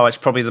their car is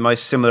probably the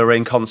most similar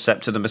in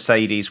concept to the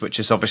Mercedes, which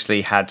has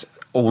obviously had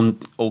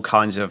all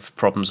kinds of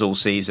problems all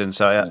season.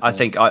 So I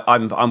think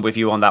I'm with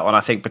you on that one.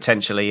 I think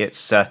potentially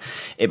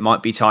it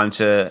might be time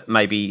to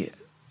maybe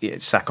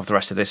sack off the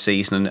rest of this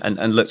season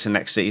and look to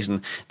next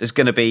season. There's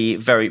going to be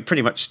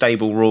pretty much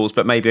stable rules,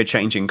 but maybe a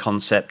change in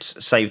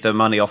concept, save the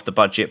money off the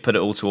budget, put it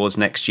all towards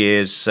next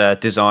year's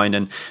design,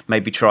 and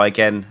maybe try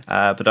again.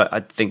 But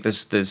I think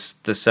there's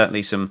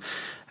certainly some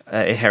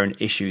inherent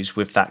issues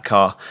with that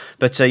car.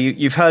 But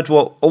you've heard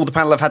what all the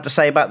panel have had to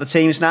say about the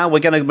teams. Now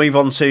we're going to move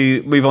on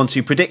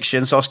to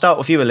predictions. So I'll start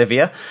with you,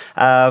 Olivia.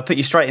 Put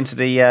you straight into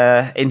the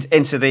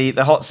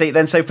hot seat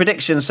then. So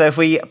predictions. So if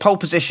we pole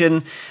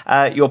position,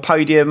 your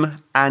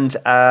podium, and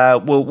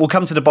we'll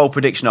come to the bold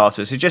prediction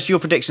after. So just your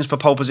predictions for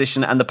pole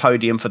position and the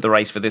podium for the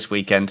race for this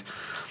weekend.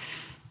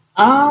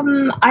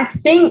 I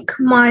think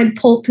my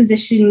pole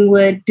position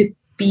would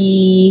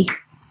be,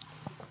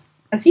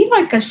 I feel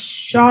like a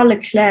Charles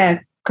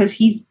Leclerc, because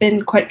he's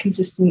been quite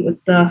consistent with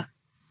the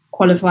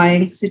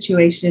qualifying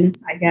situation,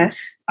 I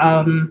guess.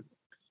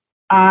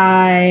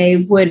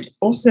 I would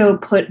also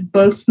put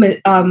both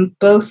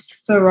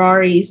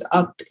Ferraris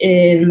up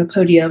in the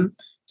podium.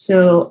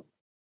 So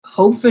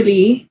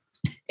hopefully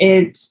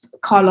it's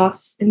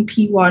Carlos in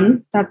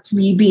P1. That's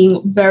me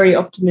being very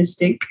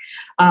optimistic.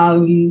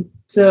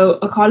 So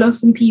a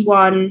Carlos in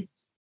P1,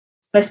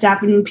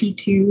 Verstappen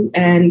P2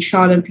 and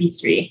Charles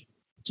P3,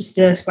 just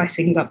to spice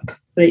things up.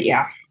 But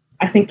yeah,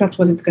 I think that's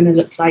what it's going to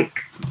look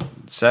like.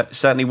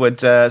 Certainly would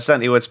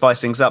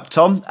spice things up.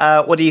 Tom,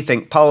 what do you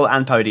think? Pole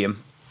and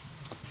podium.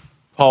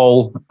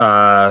 Pole.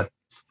 I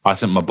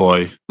think my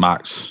boy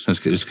Max is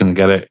going to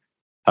get it.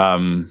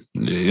 I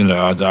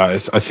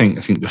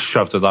think the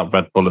shove that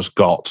Red Bull has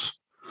got.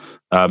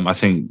 I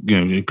think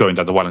going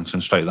down the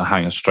Wellington Straight, the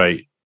Hangar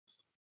Straight,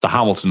 the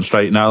Hamilton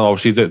Straight now,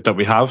 obviously that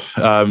we have.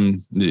 I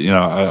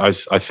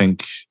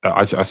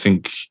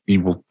think he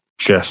will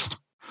just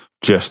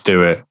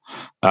do it.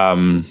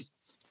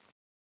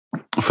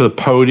 For the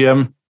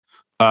podium,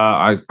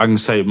 I can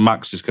say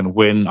Max is going to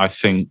win. I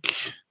think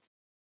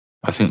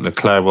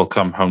Leclerc will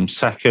come home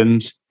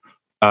second.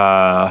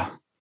 Actually,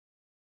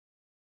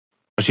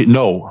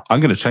 no, I'm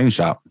going to change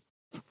that.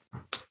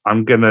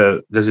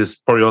 This is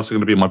probably also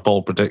going to be my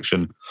bold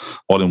prediction,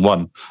 all in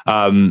one.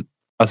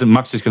 I think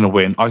Max is going to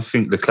win. I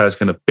think Leclerc's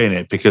going to bin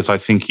it because I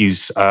think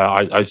he's.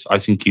 I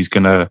think he's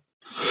going to.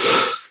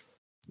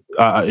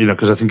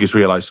 Because I think he's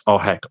realised, oh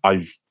heck,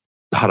 I've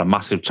had a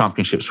massive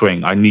championship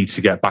swing. I need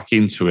to get back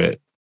into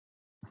it.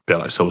 A bit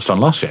like Silverstone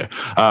last year,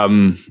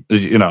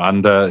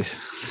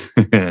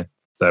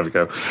 there we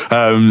go.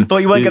 Thought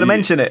you weren't going to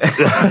mention it.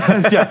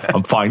 Yeah,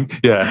 I'm fine.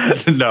 Yeah,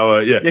 no,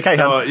 yeah, okay,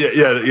 no,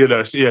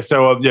 yeah.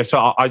 So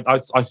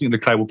I think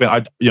Leclerc will be. I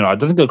don't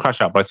think he'll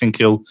crash out, but I think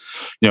he'll,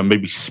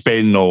 maybe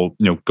spin or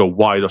go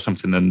wide or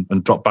something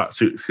and drop back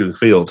through the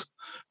field,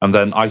 and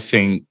then I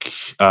think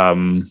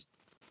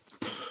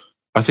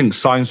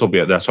Sainz will be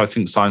at there. So I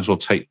think Sainz will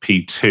take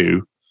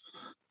P2,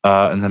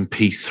 and then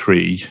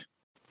P3.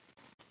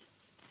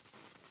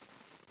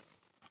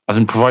 I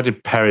think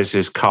provided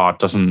Perez's car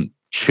doesn't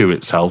chew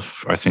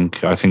itself, I think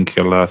he'll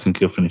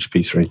finish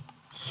P3.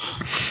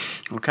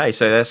 Okay,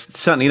 so that's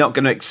certainly not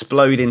going to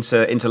explode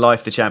into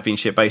life, the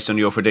championship, based on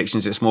your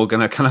predictions. It's more going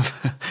to kind of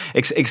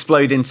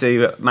explode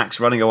into Max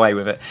running away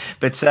with it.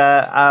 But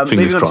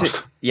fingers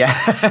crossed.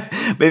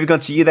 Moving on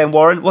to you then,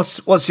 Warren.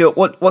 What's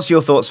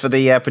your thoughts for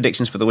the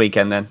predictions for the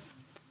weekend then?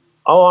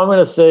 Oh, I'm going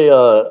to say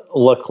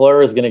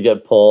Leclerc is going to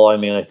get pole. I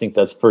mean, I think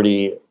that's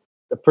pretty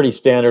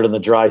standard in the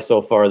dry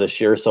so far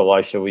this year. So why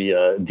should we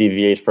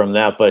deviate from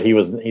that? But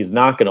he's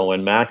not going to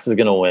win. Max is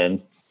going to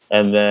win,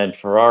 and then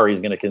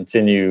Ferrari's going to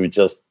continue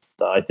just.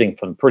 I think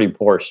from pretty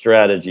poor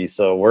strategy.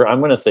 So I'm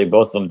going to say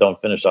both of them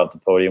don't finish off the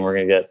podium. We're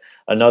going to get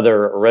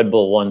another Red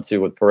Bull 1-2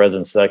 with Perez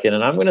in second.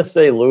 And I'm going to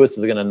say Lewis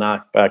is going to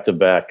knock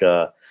back-to-back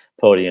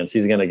podiums.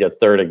 He's going to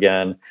get third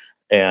again.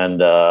 And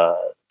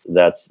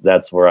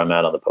that's where I'm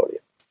at on the podium.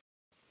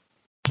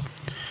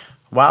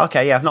 Wow.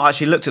 Okay. Yeah, I've not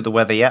actually looked at the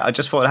weather yet. I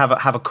just thought I'd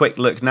have a quick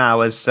look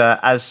now as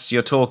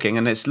you're talking,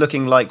 and it's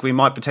looking like we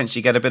might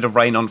potentially get a bit of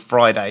rain on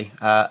Friday,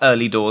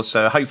 early doors.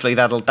 So hopefully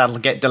that'll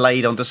get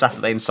delayed onto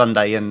Saturday and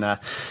Sunday,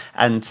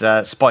 and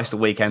spice the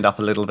weekend up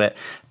a little bit.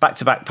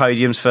 Back-to-back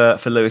podiums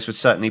for Lewis would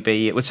certainly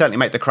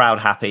make the crowd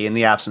happy in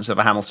the absence of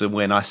a Hamilton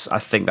win. I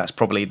think that's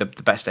probably the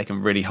best they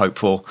can really hope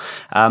for.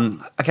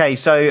 Okay.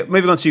 So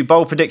moving on to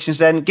bold predictions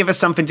then. Give us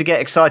something to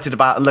get excited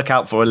about and look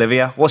out for,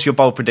 Olivia. What's your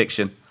bold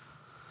prediction?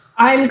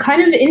 I'm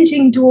kind of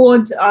inching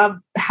towards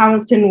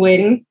Hamilton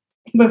win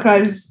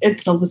because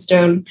it's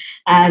Silverstone,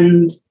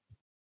 and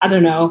I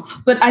don't know.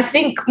 But I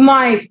think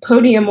my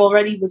podium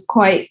already was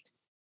quite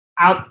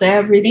out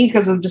there, really,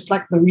 because of just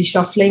like the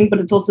reshuffling. But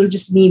it's also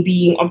just me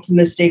being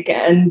optimistic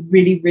and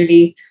really,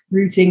 really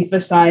rooting for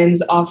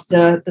Sainz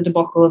after the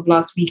debacle of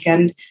last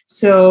weekend.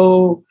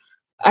 So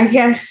I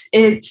guess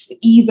it's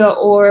either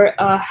or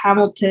a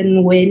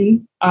Hamilton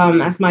win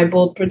as my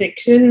bold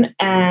prediction,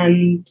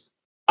 and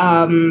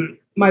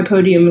my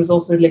podium is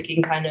also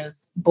looking kind of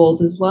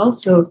bold as well.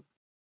 So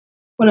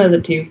one of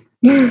the two.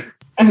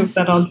 I hope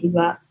that answers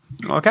that.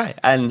 Okay.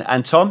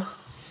 And Tom?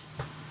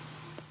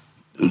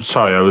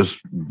 Sorry, I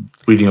was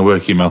reading a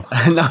work email.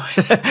 No,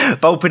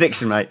 bold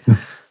prediction, mate.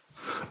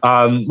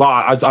 Well,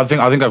 I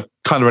think I've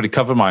kind of already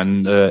covered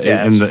mine.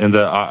 I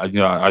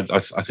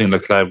think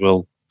Leclerc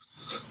will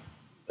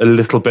a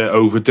little bit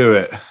overdo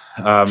it.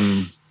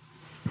 And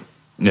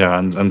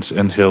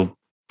he'll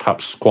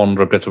perhaps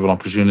squander a bit of an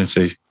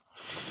opportunity.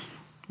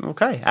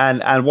 Okay,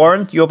 and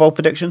Warren, your bold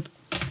prediction?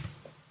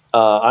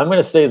 I'm going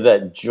to say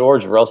that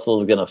George Russell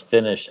is going to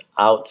finish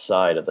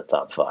outside of the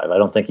top 5. I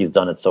don't think he's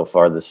done it so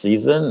far this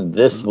season.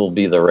 This will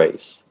be the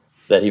race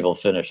that he will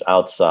finish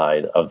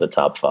outside of the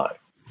top 5.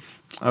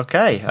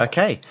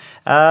 Okay,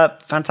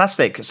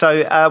 fantastic.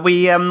 So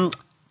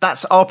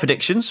that's our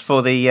predictions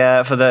for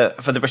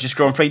the British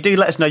Grand Prix. Do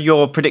let us know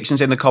your predictions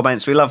in the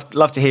comments. We love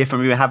to hear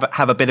from you.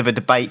 Have a bit of a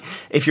debate.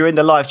 If you're in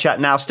the live chat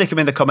now, stick them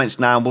in the comments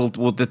now, and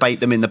we'll debate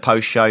them in the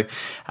post show.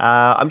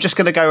 I'm just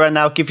going to go around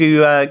now.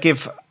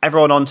 Give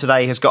everyone on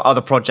today has got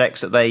other projects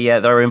that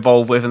they're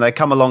involved with, and they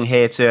come along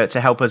here to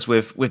help us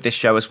with this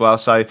show as well.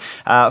 So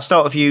I'll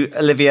start with you,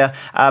 Olivia.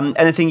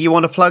 Anything you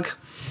want to plug?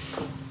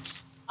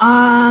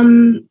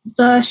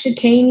 The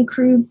Chicane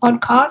Crew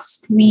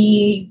podcast.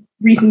 We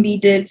recently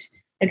did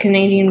a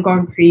Canadian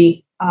Grand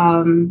Prix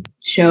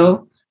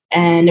show,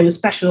 and it was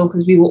special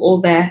because we were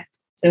all there.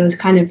 So it was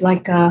kind of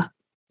like a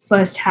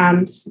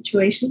first-hand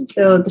situation.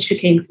 So the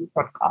Chicane Crew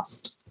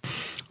podcast.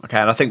 Okay,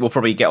 and I think we'll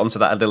probably get onto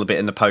that a little bit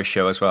in the post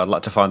show as well. I'd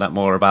like to find out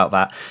more about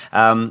that.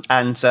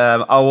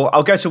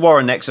 I'll go to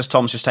Warren next, as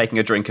Tom's just taking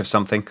a drink of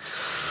something.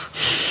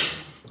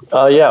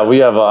 Yeah, we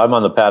have. I'm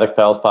on the Paddock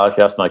Pals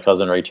podcast. My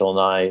cousin Rachel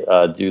and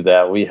I do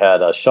that. We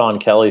had Sean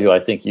Kelly, who I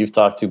think you've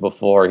talked to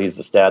before. He's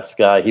the stats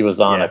guy. He was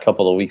on a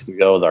couple of weeks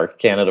ago with our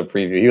Canada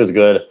preview. He was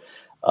good.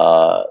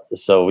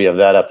 So we have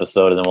that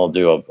episode, and then we'll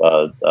do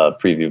a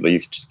preview. But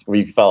you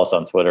can follow us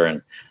on Twitter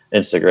and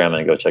Instagram,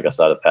 and go check us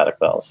out at Paddock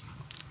Pals.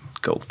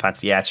 Cool,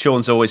 fancy. Yeah,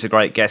 Sean's always a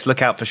great guest.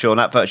 Look out for Sean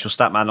at Virtual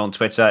Statman on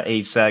Twitter.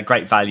 He's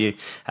great value.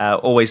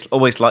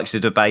 Always likes to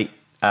debate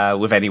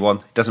with anyone.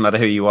 Doesn't matter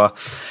who you are.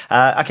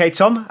 Okay,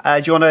 Tom,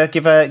 do you want to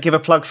give a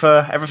plug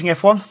for Everything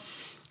F1?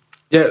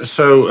 Yeah,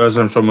 so as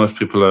I'm sure most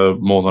people are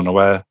more than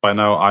aware by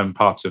now, I'm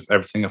part of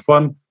Everything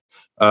F1.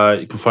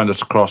 You can find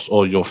us across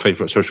all your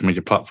favorite social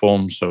media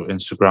platforms, so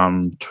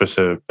Instagram,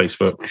 Twitter,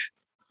 Facebook,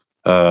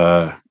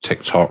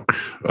 TikTok.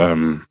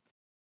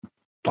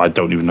 I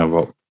don't even know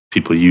what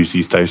people use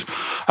these days.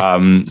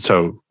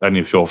 So any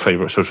of your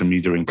favorite social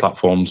media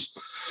platforms.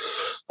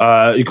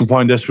 You can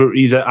find us. We're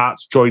either at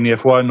Join the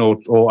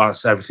F1 or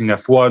at Everything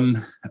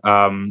F1.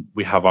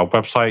 We have our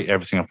website,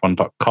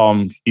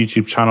 everythingf1.com,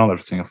 YouTube channel,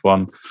 Everything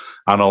F1,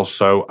 and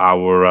also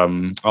our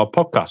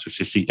podcast,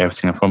 which is the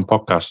Everything F1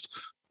 podcast,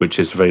 which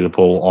is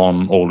available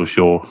on all of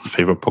your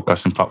favorite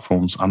podcasting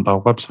platforms and our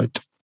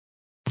website.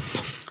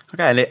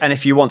 Okay, and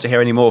if you want to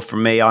hear any more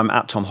from me, I'm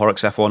at Tom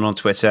Horrocks F1 on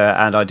Twitter,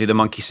 and I do the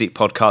Monkey Seat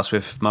podcast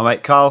with my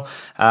mate Carl,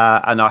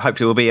 and I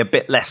hopefully will be a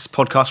bit less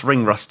podcast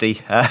ring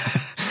rusty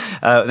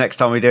next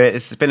time we do it.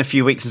 It's been a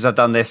few weeks since I've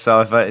done this,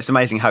 so it's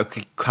amazing how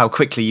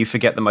quickly you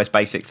forget the most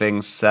basic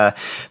things.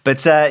 But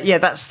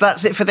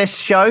that's it for this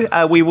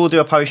show. We will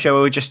do a post show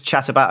where we just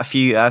chat about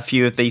a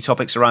few of the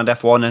topics around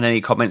F1 and any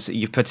comments that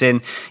you've put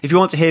in. If you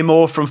want to hear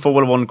more from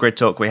Formula One Grid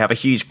Talk, we have a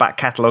huge back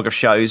catalogue of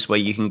shows where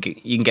you can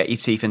get your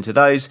teeth into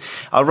those.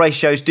 Our race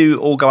shows do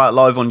all go out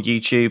live on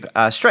YouTube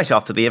straight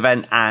after the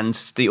event, and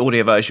the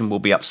audio version will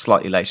be up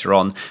slightly later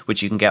on,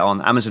 which you can get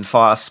on Amazon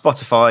Fire,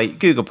 Spotify,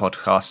 Google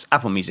Podcasts,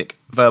 Apple Music,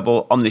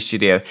 Verbal, Omni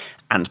Studio,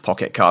 and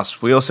Pocket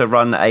Casts. We also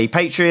run a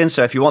Patreon,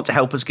 so if you want to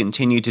help us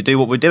continue to do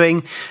what we're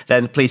doing,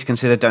 then please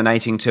consider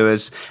donating to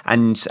us,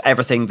 and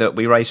everything that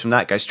we raise from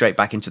that goes straight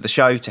back into the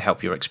show to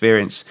help your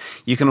experience.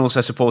 You can also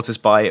support us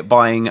by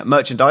buying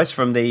merchandise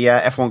from the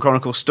F1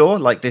 Chronicle store,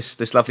 like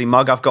this lovely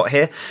mug I've got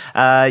here.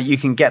 You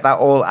can get that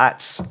all at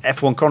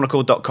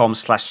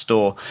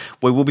f1chronicle.com/store.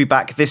 We will be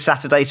back this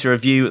Saturday to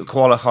review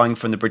qualifying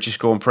from the British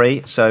Grand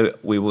Prix, so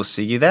we will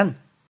see you then.